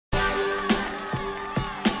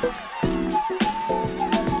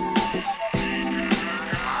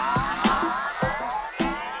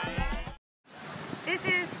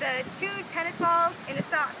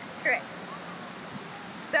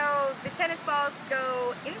tennis balls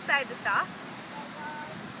go inside the sock,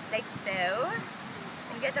 like so,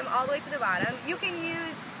 and get them all the way to the bottom. You can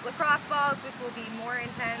use lacrosse balls, which will be more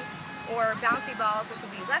intense, or bouncy balls, which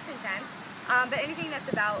will be less intense, but anything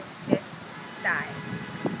that's about this size.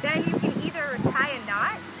 Then you can either tie a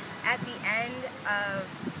knot at the end of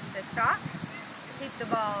the sock to keep the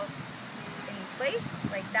balls in place,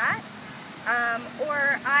 like that.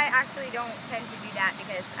 Or I actually don't tend to do that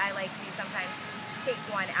because I like to sometimes take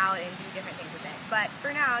one out and do different things with it. But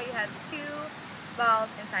for now, you have 2 balls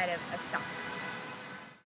inside of a sock.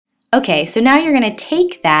 Okay, so now you're going to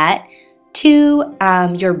take that to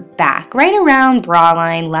your back, right around bra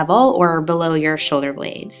line level or below your shoulder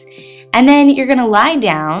blades. And then you're going to lie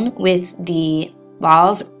down with the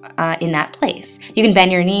balls in that place. You can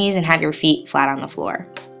bend your knees and have your feet flat on the floor.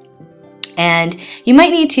 And you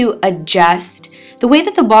might need to adjust the way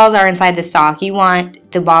that the balls are inside the sock. You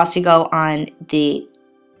want the balls to go on the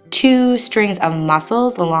 2 strings of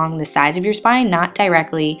muscles along the sides of your spine, not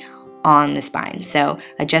directly on the spine. So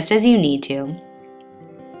adjust as you need to.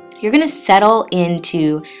 You're going to settle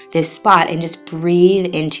into this spot and just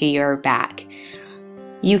breathe into your back.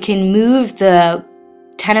 You can move the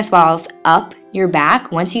tennis balls up your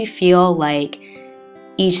back once you feel like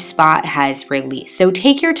each spot has released. So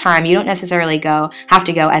take your time. You don't necessarily have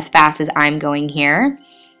to go as fast as I'm going here,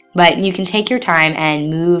 but you can take your time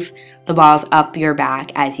and move the balls up your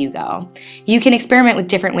back as you go. You can experiment with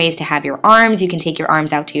different ways to have your arms. You can take your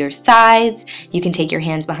arms out to your sides. You can take your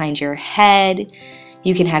hands behind your head.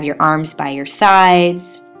 You can have your arms by your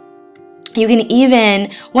sides. You can even,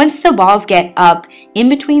 once the balls get up in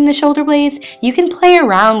between the shoulder blades, you can play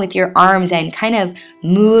around with your arms and kind of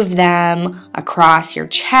move them across your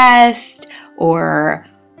chest, or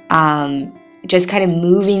just kind of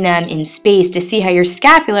moving them in space to see how your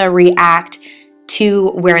scapula react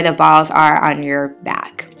to where the balls are on your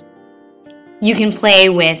back. You can play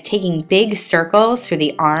with taking big circles through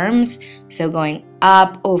the arms, so going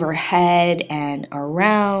up, overhead, and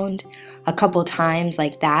around a couple times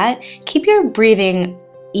like that. Keep your breathing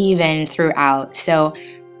even throughout. So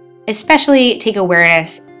especially take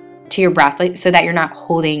awareness to your breath so that you're not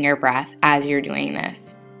holding your breath as you're doing this.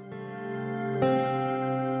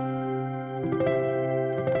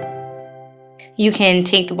 You can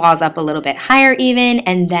take the balls up a little bit higher even,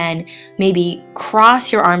 and then maybe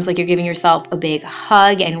cross your arms like you're giving yourself a big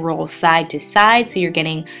hug and roll side to side so you're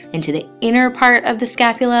getting into the inner part of the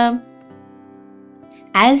scapula.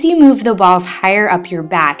 As you move the balls higher up your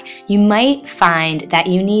back, you might find that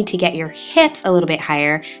you need to get your hips a little bit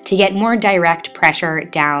higher to get more direct pressure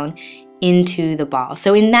down into the ball.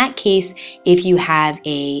 So in that case, if you have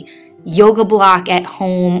a yoga block at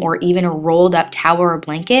home or even a rolled up towel or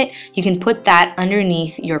blanket, you can put that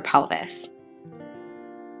underneath your pelvis.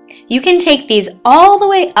 You can take these all the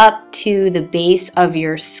way up to the base of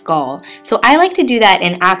your skull. So I like to do that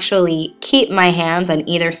and actually keep my hands on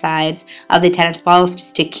either sides of the tennis balls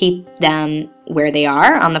just to keep them where they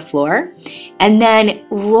are on the floor, and then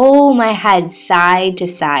roll my head side to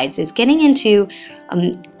side. So it's getting into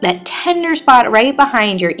that tender spot right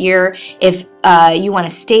behind your ear. If you want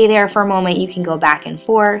to stay there for a moment, you can go back and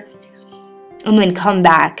forth and then come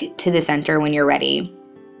back to the center when you're ready.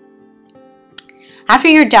 After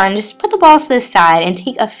you're done, just put the balls to the side and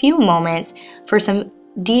take a few moments for some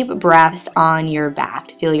deep breaths on your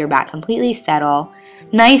back. Feel your back completely settle.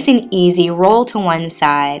 Nice and easy, roll to one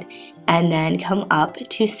side and then come up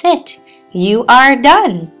to sit. You are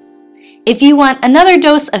done. If you want another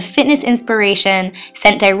dose of fitness inspiration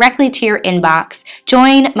sent directly to your inbox,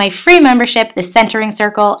 join my free membership, The Centering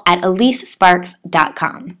Circle, at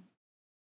ElyseSparkes.com.